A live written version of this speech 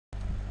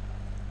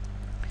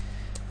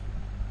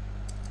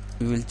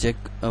we will check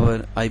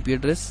our IP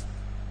address.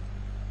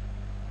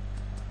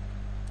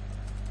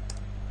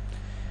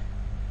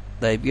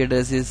 The IP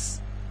address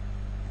is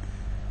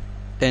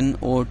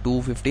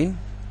 10.02.15.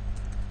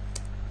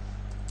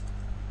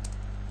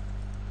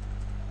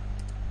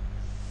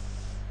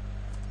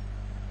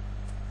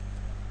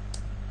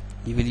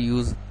 You will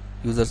use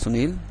user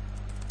Sunil,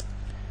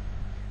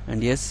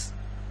 and yes,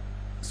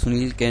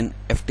 Sunil can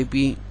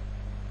FTP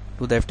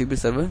to the FTP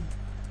server.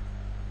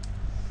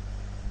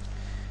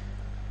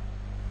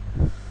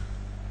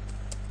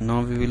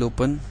 Now we will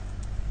open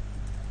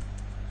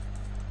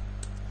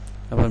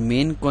our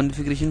main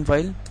configuration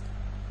file.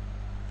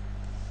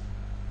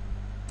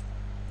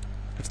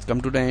 Let's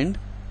come to the end.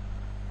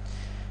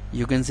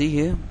 You can see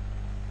here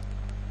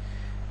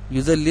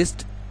user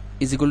list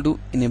is equal to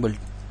enabled.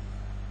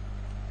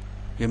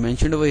 We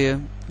mentioned over here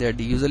that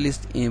the user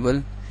list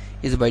enable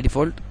is by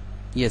default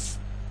yes.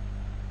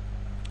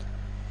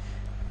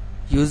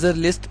 User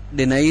list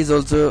deny is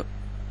also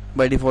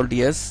by default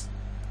yes,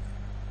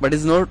 but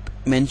is not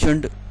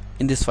mentioned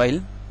in this file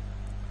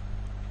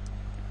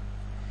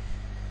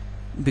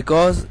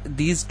because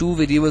these two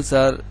variables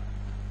are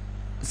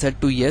set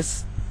to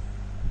yes.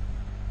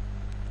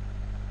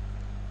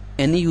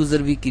 Any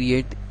user we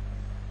create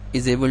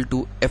is able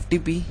to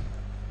FTP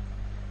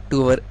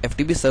to our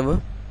FTP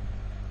server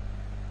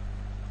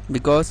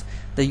because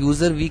the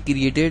user we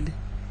created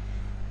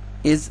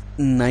is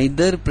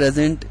neither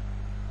present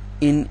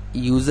in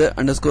user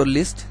underscore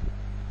list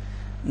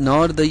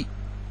nor the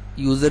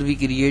user we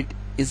create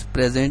is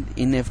present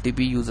in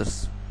FTP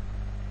users.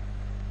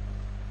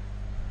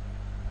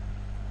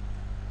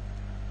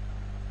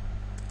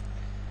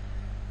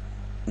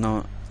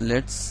 Now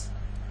let's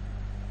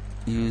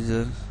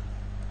user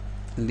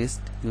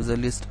list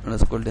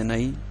underscore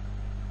deny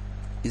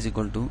is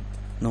equal to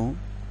no.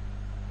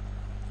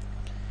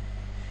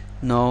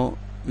 Now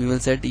we will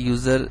set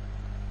user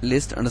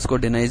list underscore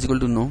deny is equal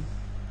to no.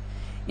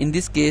 In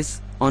this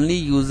case only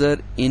user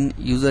in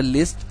user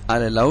list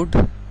are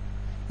allowed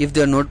if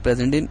they are not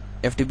present in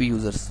FTP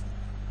users.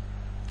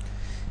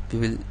 We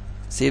will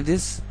save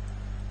this,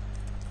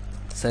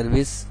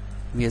 service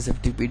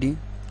vsftpd,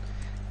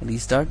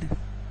 restart.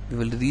 We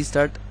will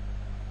restart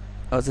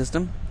our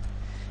system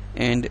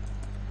and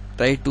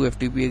try to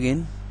FTP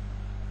again.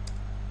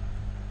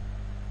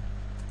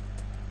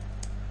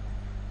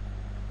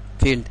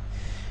 Failed.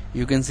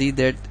 You can see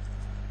that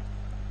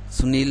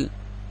Sunil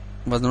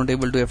was not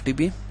able to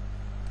FTP.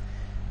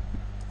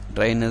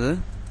 Try another.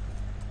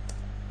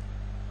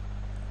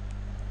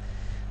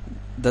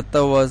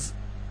 Datta was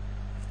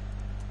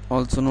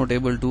also not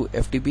able to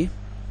FTP.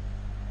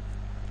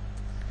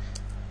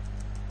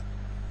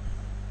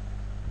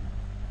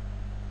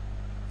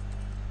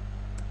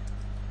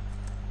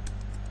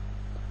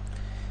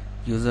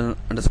 User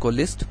underscore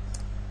list.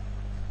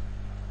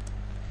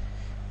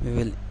 We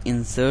will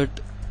insert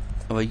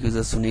our user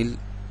Sunil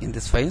in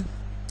this file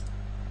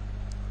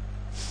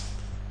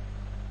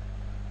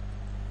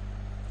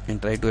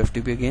and try to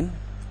FTP again.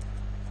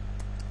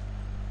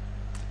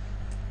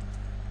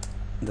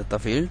 Data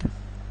failed.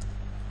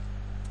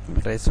 We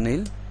will try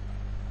Sunil,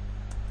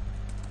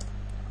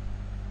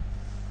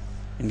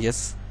 and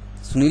yes,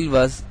 Sunil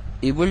was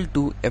able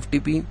to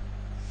FTP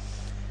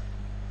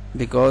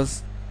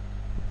because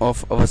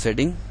of our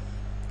setting.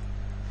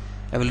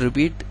 I will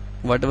repeat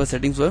what our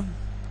settings were.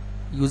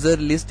 User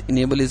list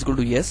enable is equal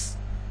to yes,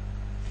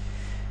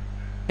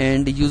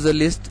 and user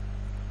list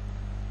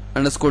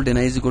underscore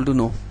deny is equal to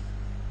no.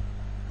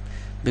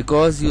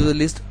 Because user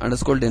list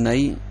underscore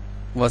deny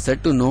was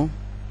set to no,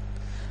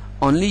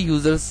 only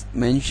users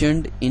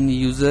mentioned in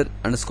user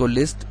underscore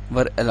list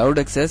were allowed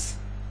access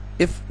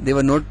if they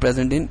were not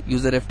present in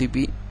user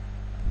FTP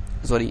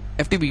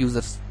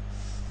users.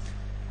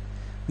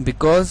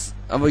 Because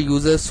our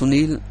user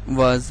Sunil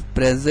was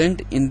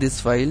present in this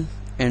file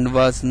and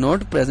was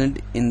not present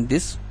in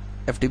this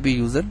FTP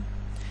user,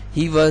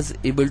 he was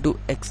able to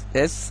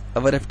access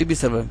our FTP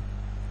server,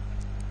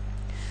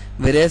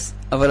 whereas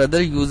our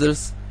other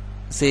users,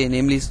 say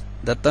namely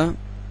Datta,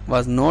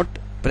 was not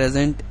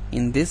present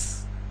in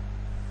this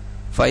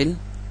file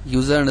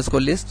user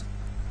underscore list.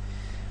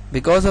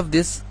 Because of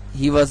this,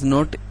 he was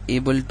not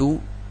able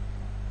to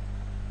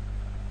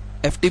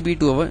FTP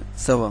to our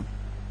server.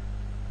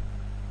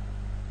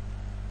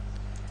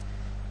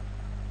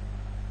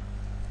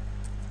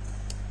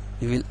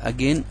 We will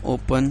again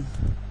open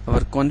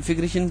our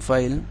configuration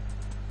file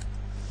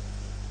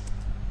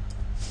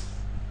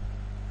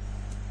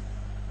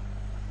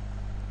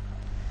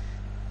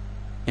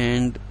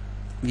and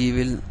we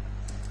will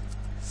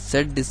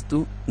set this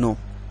to no.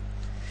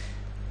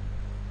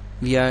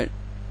 We are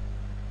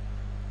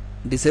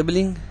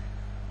disabling,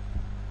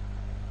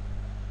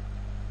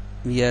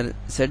 we are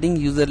setting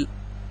user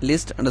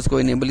list underscore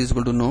enable is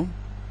equal to no.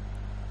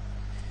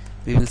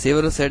 We will save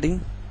our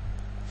setting.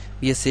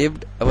 We have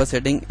saved our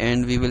setting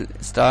and we will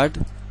start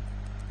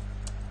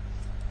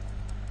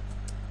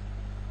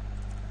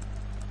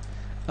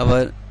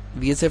our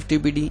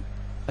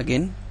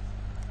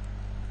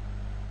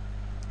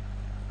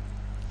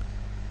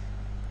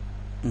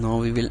Now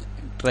we will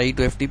try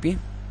to FTP.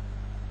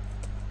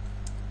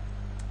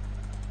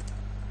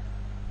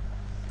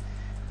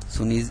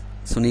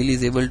 Sunil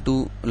is able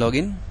to log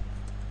in.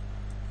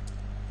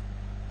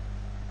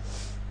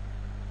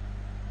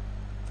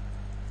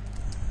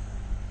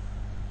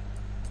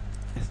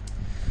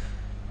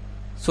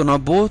 So now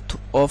both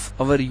of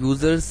our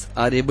users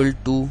are able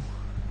to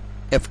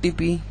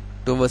FTP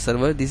to our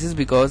server. This is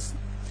because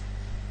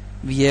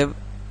we have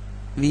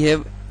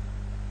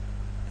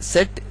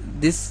set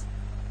this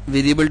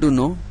variable to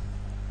no.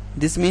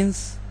 This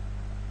means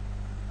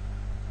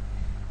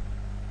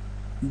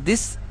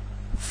this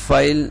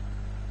file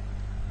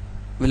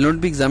will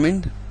not be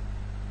examined.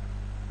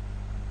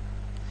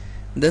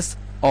 Thus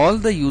all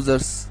the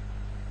users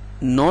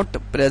not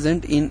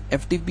present in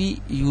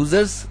FTP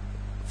users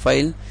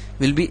file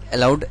will be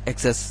allowed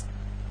access.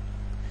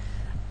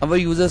 Our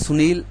user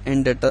Sunil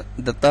and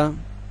Datta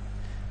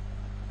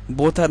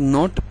both are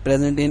not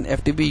present in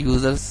FTP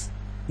users,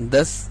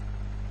 thus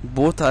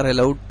both are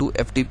allowed to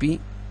FTP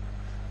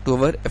to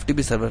our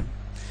FTP server.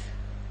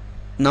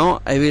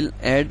 Now I will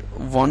add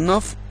one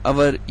of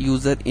our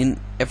user in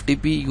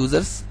FTP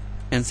users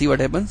and see what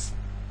happens.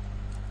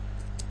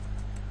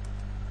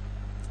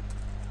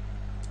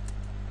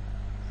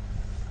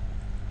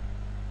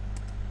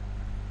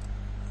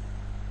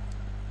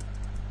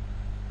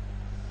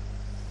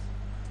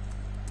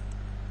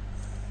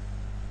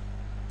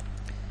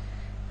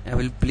 I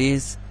will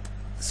place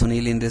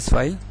Sunil in this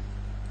file.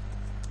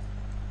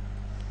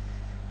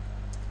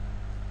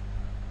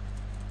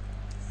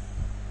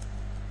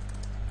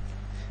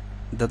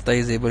 Datta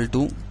is able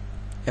to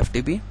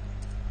FTP.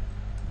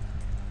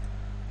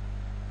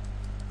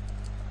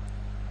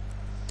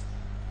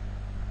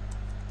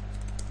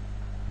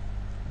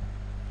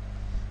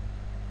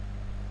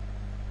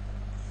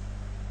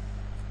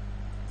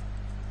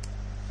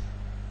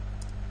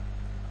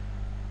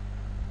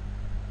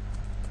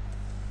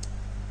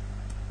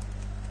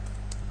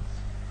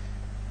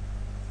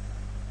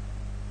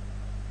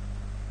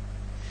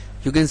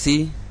 You can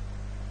see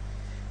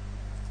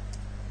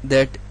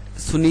that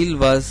Sunil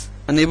was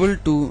unable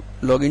to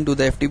log into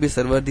the FTP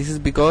server. This is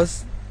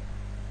because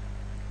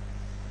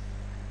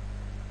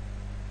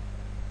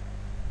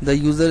the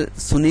user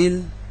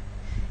Sunil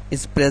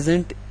is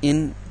present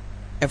in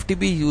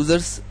FTP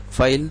users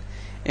file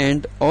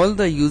and all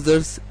the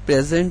users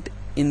present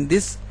in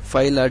this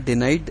file are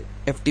denied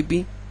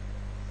FTP